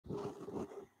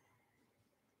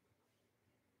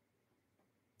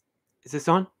Is this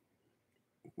on?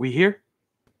 We here?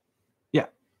 Yeah.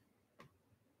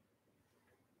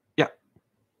 Yeah.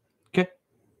 Okay.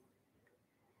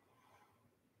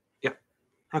 Yeah.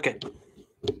 Okay.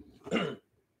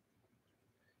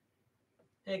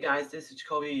 Hey guys, this is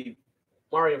Jacolby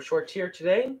Mario Shorts here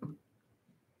today.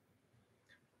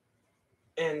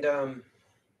 And hold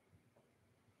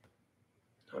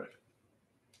on.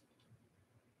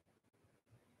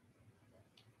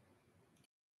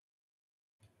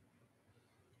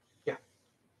 Yeah.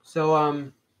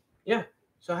 So yeah.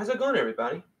 So how's it going,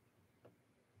 everybody?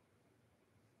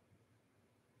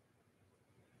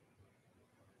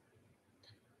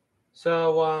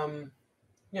 So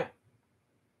yeah.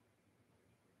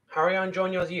 How are y'all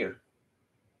enjoying y'all's year?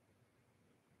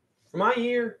 For my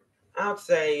year, I'd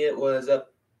say it was a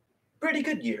pretty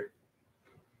good year.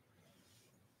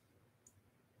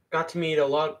 Got to meet a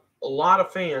lot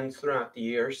of fans throughout the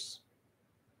years.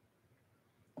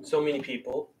 So many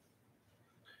people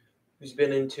who's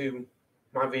been into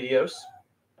my videos.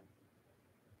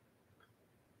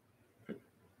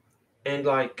 And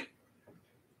like,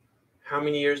 how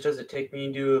many years does it take me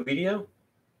to do a video?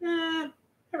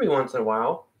 Every once in a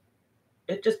while.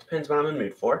 It just depends what I'm in the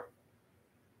mood for.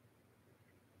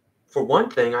 For one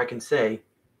thing, I can say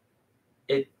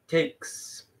it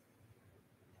takes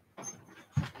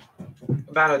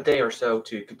about a day or so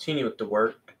to continue with the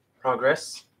work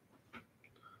progress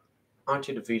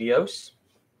onto the videos.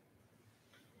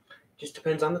 Just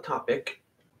depends on the topic.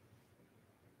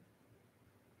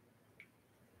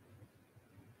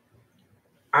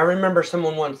 I remember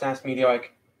someone once asked me, they're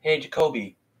like, "Hey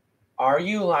Jacolby, are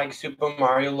you like Super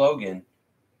Mario Logan?"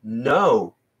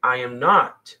 No, I am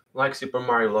not like Super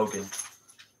Mario Logan.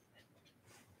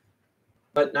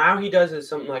 But now he does it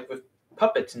something like with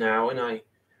puppets now, and I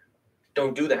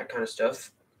don't do that kind of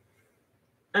stuff.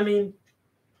 I mean,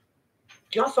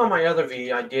 y'all saw my other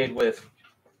video I did with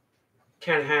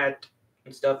Cat Hat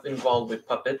and stuff involved with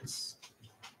puppets.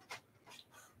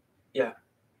 Yeah.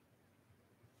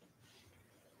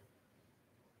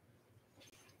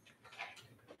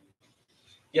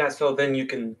 Yeah, so then you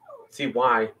can see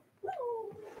why.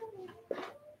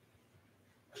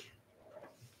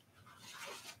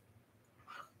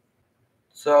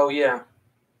 So, yeah.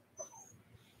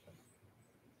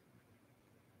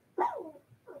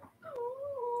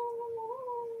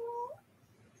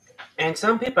 And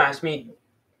some people ask me,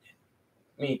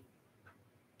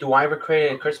 do I ever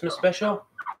create a Christmas special?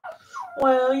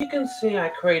 Well, you can see I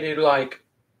created like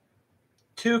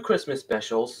 2 Christmas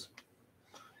specials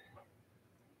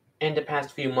in the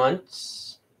past few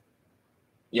months.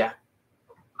 Yeah,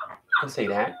 I can say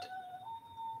that.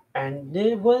 And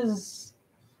it was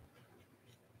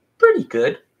pretty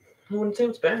good. I wouldn't say it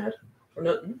was bad or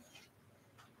nothing.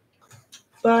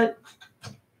 But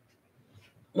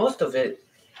most of it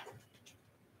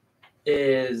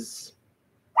is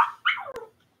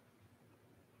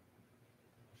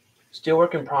still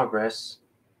work in progress.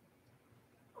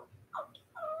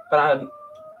 But I'm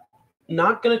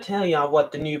not going to tell y'all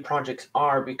what the new projects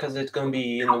are because it's going to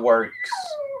be in the works.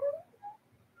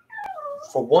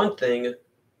 For one thing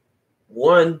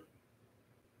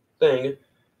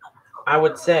I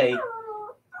would say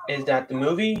is that the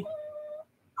movie,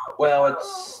 well,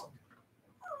 it's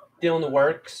still in the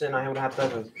works, and I would have to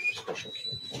have a special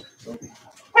cut.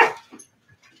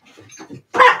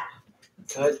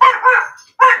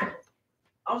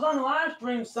 I was on the live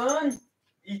stream, son.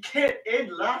 You can't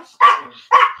end live stream.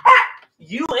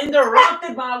 You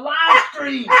interrupted my live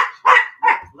stream.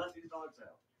 Let these dogs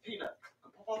out. Peanut.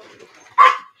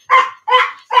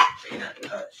 Peanut,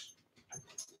 hush.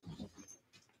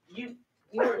 You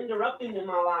were interrupting in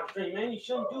my live stream, man. You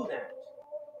shouldn't do that.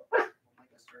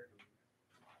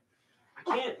 I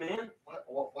can't, man.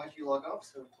 Why'd you log off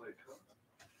so quick? Huh?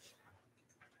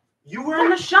 You were in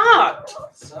the shot.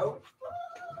 So?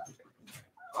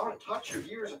 I want to touch your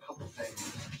ears a couple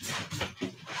things.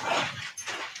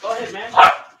 Go ahead, man.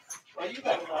 Why you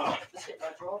got this hit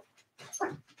my draw?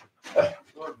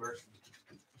 Lord mercy.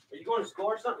 Are you going to school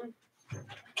or something? I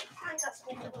ain't got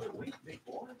school for another week, big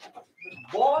boy.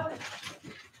 Boy.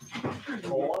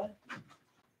 Boy.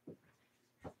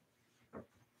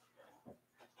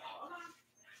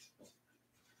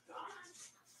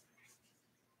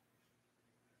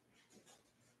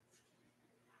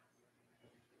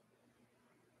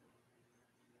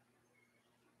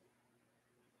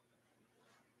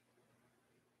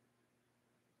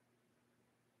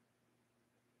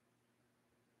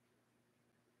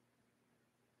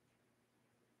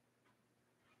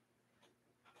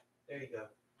 There you go.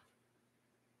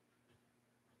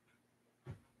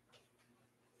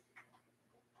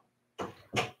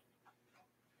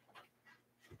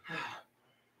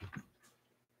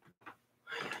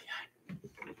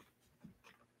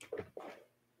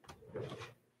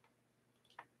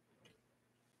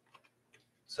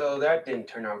 So that didn't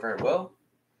turn out very well.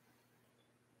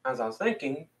 As I was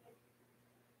thinking,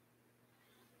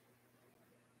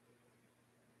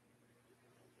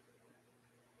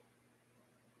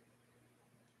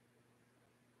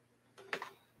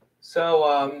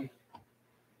 so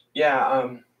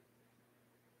yeah,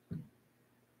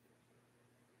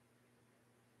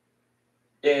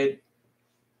 did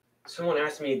someone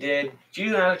asked me, did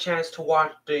you have a chance to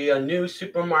watch the new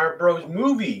Super Mario Bros.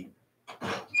 Movie?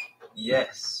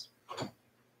 Yes.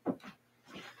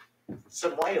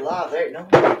 So why you lie there?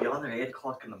 Nobody will be on there at 8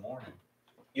 o'clock in the morning.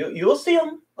 You'll see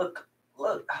them. Look,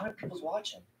 how many people's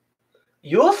watching?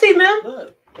 You'll see, man.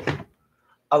 Look.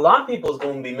 A lot of people's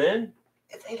gonna be, man.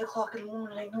 It's 8 o'clock in the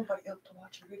morning. Ain't nobody up to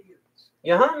watch your videos.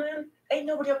 Yeah, man. Ain't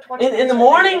nobody up to watch In the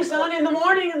morning, son. In the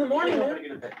morning, Ain't man. nobody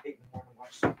gonna bet 8 in the morning and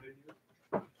watch some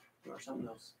video. Or something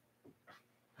else.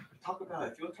 Talk about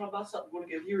it. If you want to talk about something you want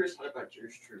to get viewers, talk about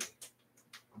yours truly.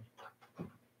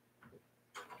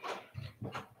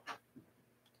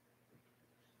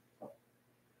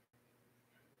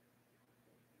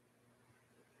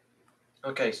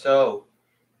 Okay, so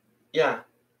yeah.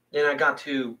 Then I got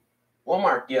to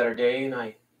Walmart the other day and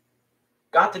I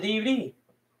got the DVD.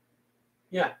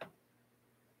 Yeah.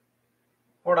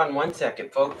 Hold on 1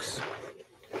 second, folks.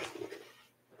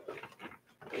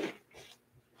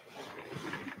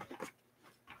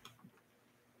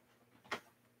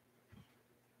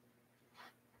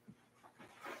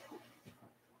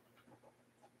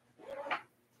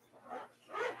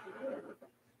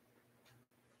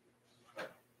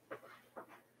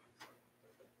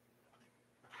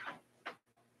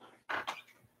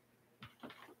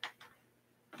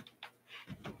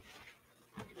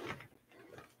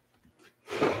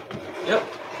 Yep.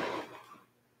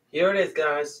 Here it is,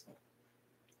 guys.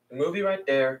 The movie right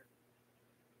there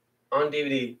on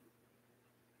DVD.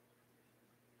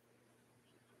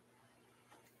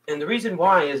 And the reason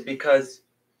why is because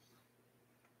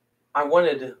I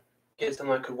wanted to get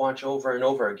something I could watch over and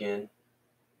over again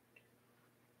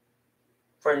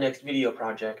for our next video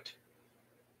project.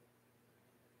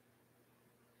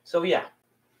 So yeah.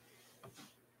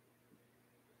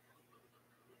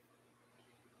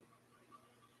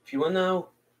 If you want to know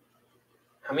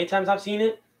how many times I've seen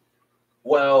it,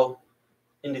 well,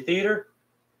 in the theater,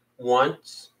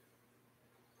 once.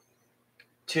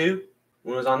 2,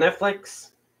 when it was on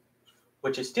Netflix,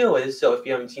 which it still is, so if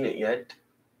you haven't seen it yet.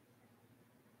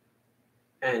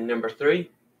 And number 3,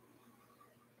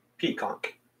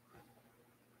 Peacock.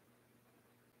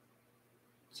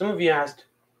 Some of you asked,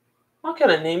 what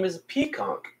kind of name is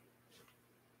Peacock?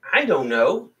 I don't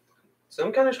know.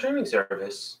 Some kind of streaming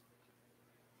service.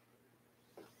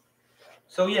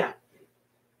 So yeah.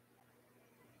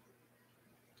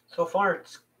 So far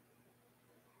it's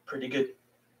pretty good.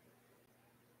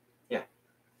 Yeah.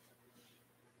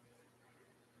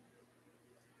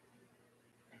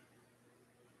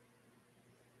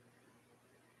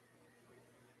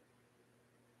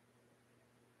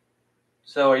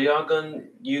 So are you gonna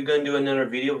do another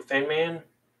video with Fangman?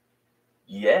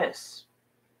 Yes.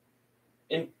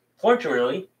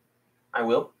 Unfortunately, I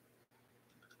will.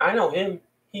 I know him.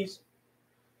 He's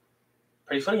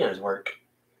pretty funny on his work.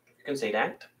 You can say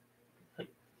that.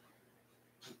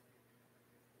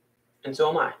 And so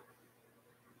am I.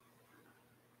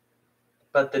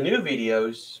 But the new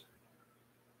videos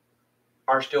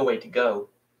are still way to go.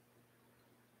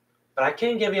 But I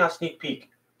can't give you a sneak peek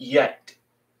yet.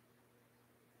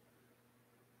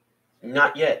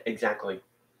 Not yet, exactly.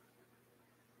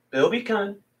 It'll be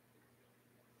coming.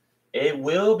 It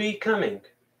will be coming.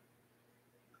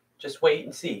 Just wait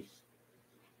and see.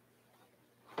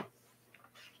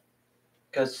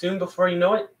 Because soon before you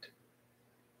know it,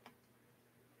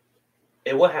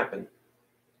 it will happen.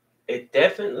 It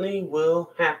definitely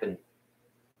will happen.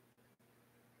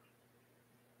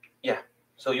 Yeah,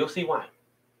 so you'll see why.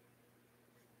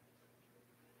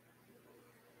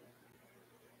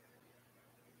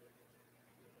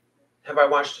 Have I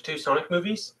watched the 2 Sonic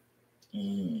movies?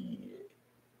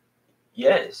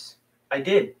 Yes, I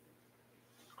did.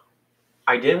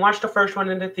 I didn't watch the first one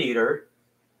in the theater,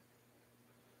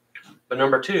 but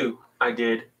number 2, I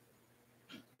did.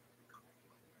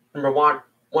 Number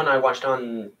 1 I watched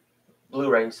on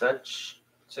Blu-ray and such.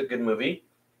 It's a good movie.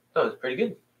 So it's pretty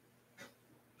good.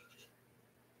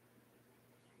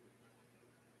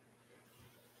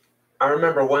 I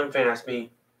remember one fan asked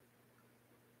me,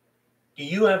 do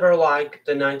you ever like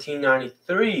the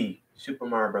 1993 Super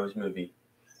Mario Bros. Movie?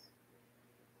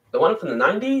 The one from the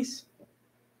 90s?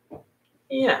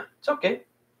 Yeah, it's okay.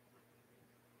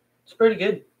 It's pretty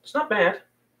good. It's not bad.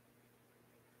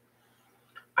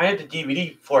 I have the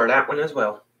DVD for that one as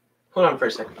well. Hold on for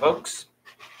a second, folks.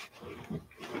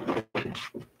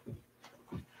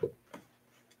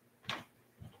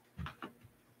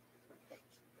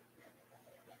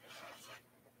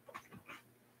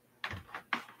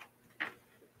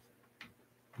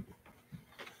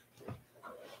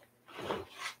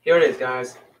 Here it is,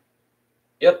 guys.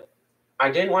 Yep.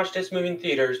 I didn't watch this movie in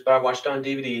theaters, but I watched it on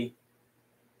DVD.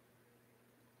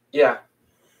 Yeah.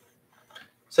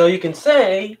 So you can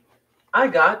say I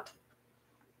got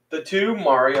the 2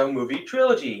 Mario movie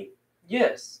trilogy.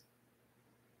 Yes.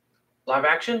 Live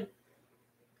action,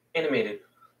 animated.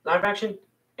 Live action,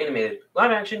 animated.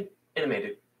 Live action,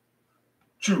 animated.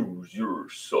 Choose your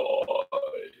side.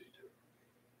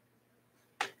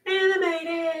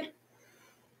 Animated.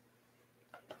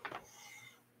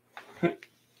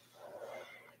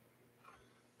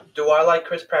 Do I like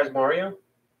Chris Pratt's Mario?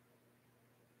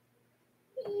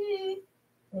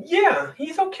 Yeah,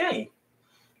 he's okay.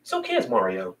 He's okay as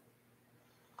Mario.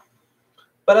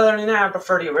 But other than that, I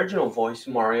prefer the original voice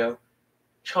of Mario,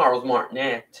 Charles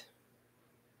Martinet,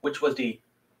 which was the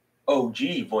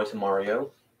OG voice of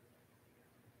Mario.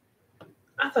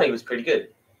 I thought he was pretty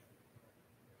good.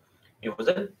 It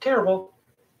wasn't terrible,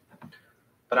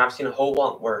 but I've seen a whole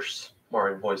lot worse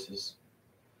Mario voices,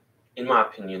 in my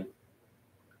opinion.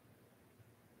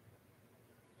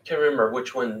 Can't remember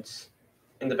which one's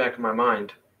in the back of my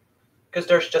mind, because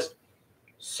there's just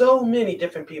so many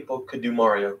different people could do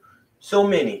Mario. So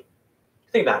many.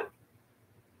 Think about it.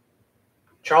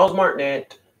 Charles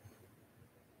Martinet.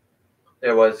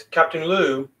 There was Captain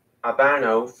Lou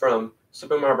Albano from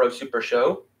Super Mario Bros. Super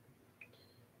Show.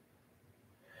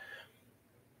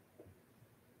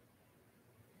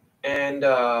 And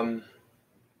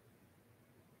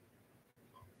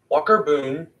Walker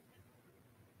Boone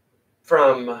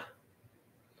from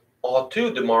all 2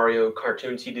 of the Mario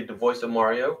cartoons. He did the voice of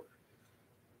Mario,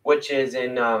 which is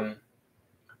in The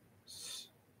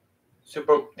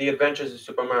Adventures of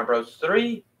Super Mario Bros.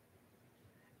 3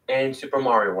 and Super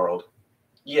Mario World.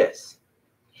 Yes,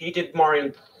 he did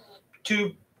Mario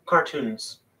 2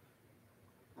 cartoons.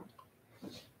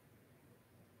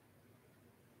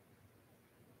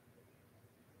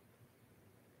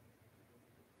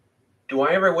 Do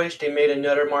I ever wish they made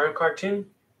another Mario cartoon?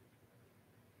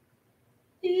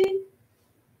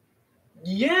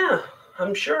 Yeah,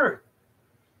 I'm sure.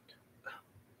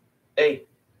 Hey,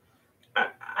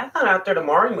 I thought after the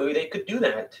Mario movie they could do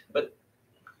that, but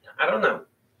I don't know.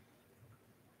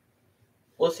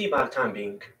 We'll see by the time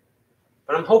being.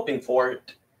 But I'm hoping for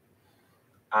it.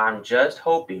 I'm just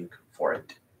hoping for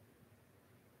it.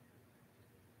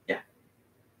 Yeah.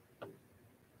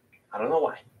 I don't know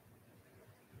why.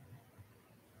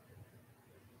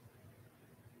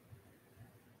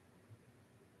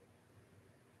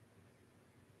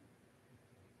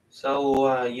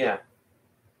 So, yeah.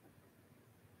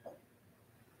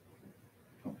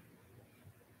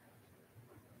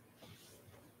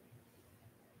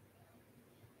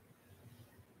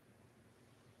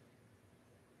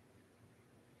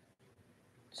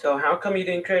 So how come you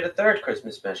didn't create a 3rd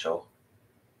Christmas special?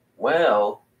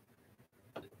 Well,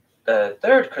 the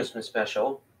 3rd Christmas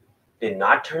special did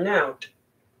not turn out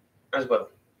as well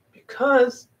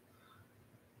because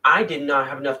I did not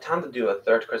have enough time to do a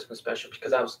 3rd Christmas special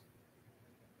because I was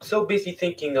so busy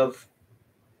thinking of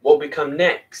what will become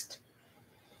next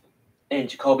in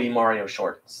Jacolby Mario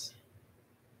shorts.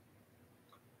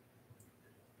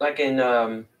 Like in,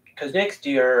 because next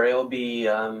year it'll be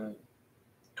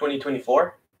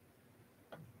 2024.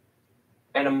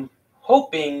 And I'm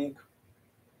hoping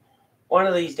one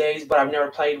of these days, but I've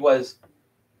never played, was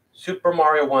Super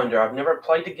Mario Wonder. I've never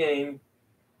played the game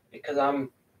because I've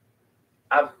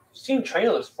seen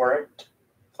trailers for it.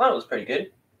 I thought it was pretty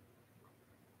good.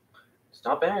 It's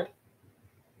not bad.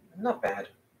 Not bad.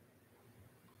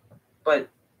 But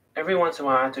every once in a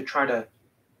while I have to try to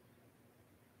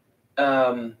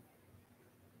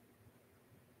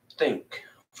think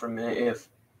for a minute if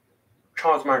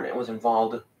Charles Martinet was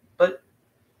involved, but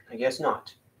I guess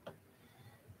not.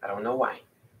 I don't know why.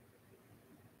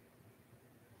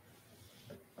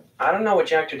 I don't know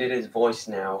which actor did his voice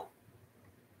now.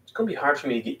 It's going to be hard for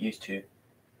me to get used to.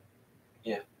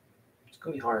 Yeah, it's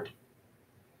going to be hard.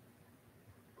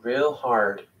 Real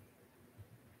hard.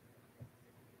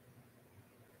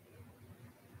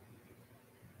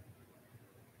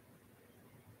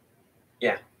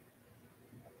 Yeah.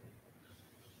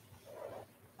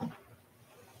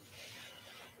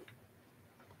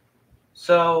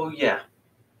 So, yeah,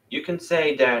 you can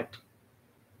say that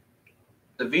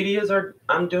the videos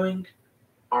I'm doing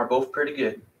are both pretty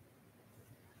good.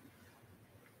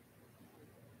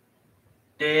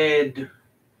 Did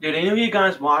any of you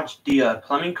guys watch the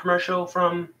plumbing commercial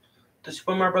from the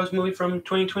Super Mario Bros. Movie from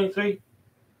 2023?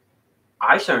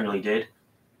 I certainly did.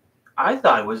 I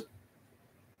thought it was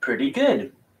pretty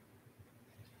good,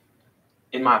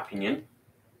 in my opinion.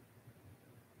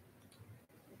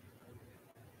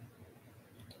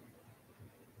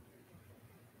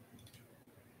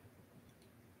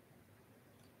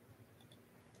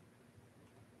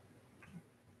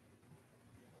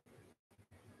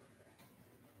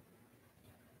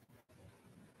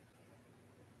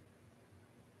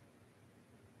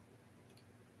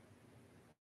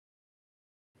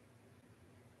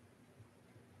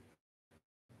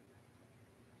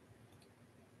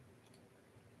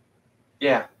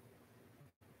 Yeah.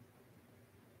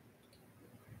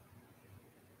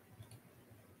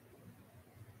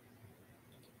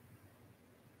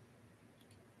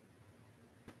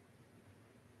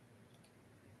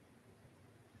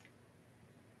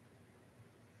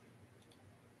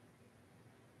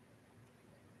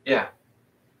 Yeah.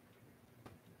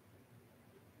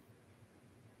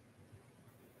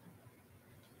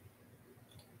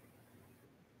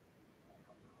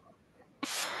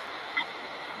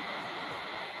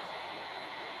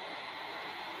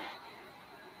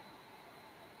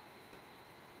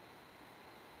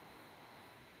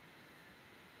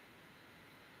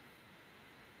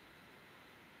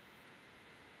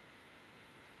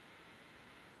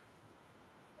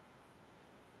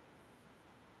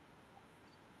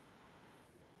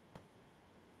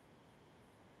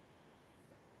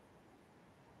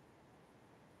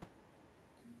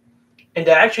 And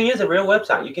that actually is a real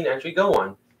website you can actually go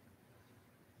on.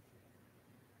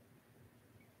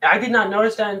 I did not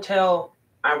notice that until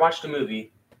I watched the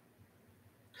movie.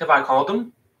 Have I called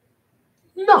them?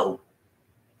 No,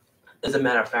 as a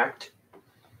matter of fact.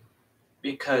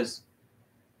 Because,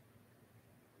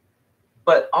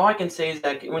 but all I can say is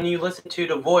that when you listen to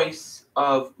the voice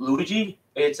of Luigi,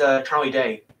 it's Charlie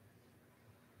Day.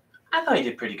 I thought he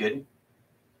did pretty good.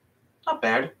 Not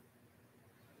bad.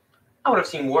 I would have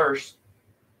seen worse.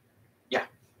 Yeah.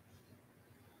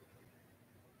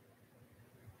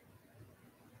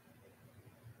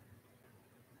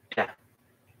 Yeah.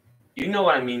 You know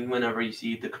what I mean whenever you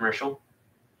see the commercial.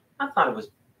 I thought it was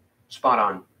spot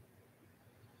on.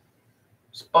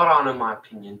 Spot on in my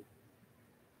opinion.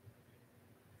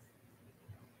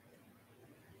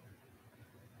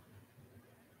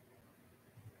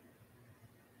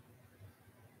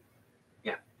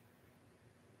 Yeah.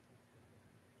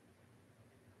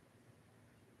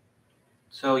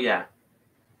 So yeah.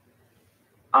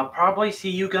 I'll probably see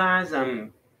you guys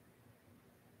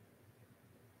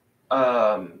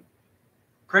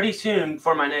pretty soon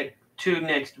for my two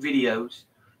next videos.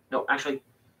 No, actually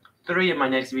 3 of my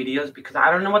next videos because I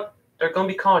don't know what they're gonna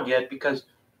be called yet because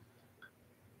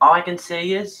all I can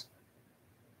say is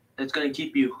it's gonna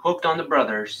keep you hooked on the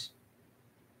brothers.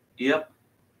 Yep.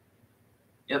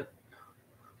 Yep.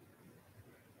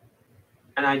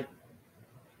 And I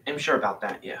am sure about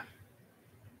that, yeah.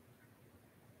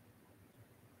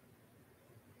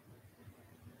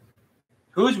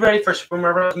 Who's ready for Super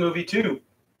Mario Bros. Movie 2?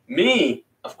 Me,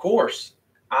 of course.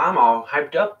 I'm all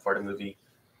hyped up for the movie.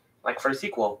 Like for the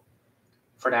sequel.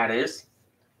 For that is,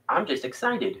 I'm just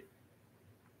excited.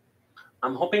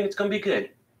 I'm hoping it's gonna be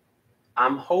good.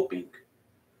 I'm hoping.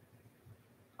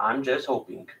 I'm just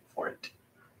hoping for it.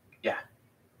 Yeah.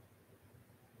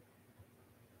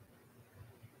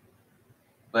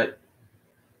 But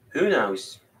who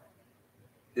knows?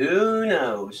 Who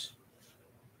knows?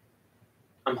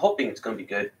 I'm hoping it's gonna be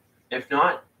good. If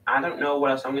not, I don't know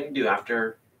what else I'm gonna do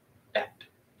after that.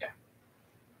 Yeah.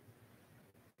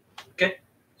 Okay.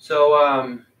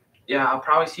 So yeah, I'll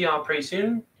probably see y'all pretty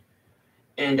soon.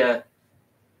 And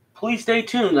please stay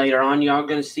tuned later on. Y'all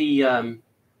gonna see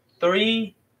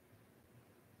 3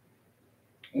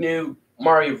 new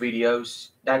Mario videos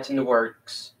that's in the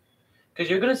works. Because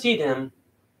you're gonna see them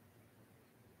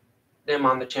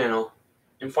on the channel,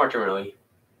 unfortunately.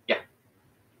 Yeah.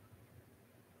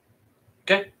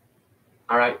 Okay?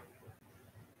 Alright.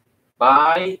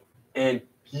 Bye and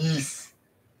peace.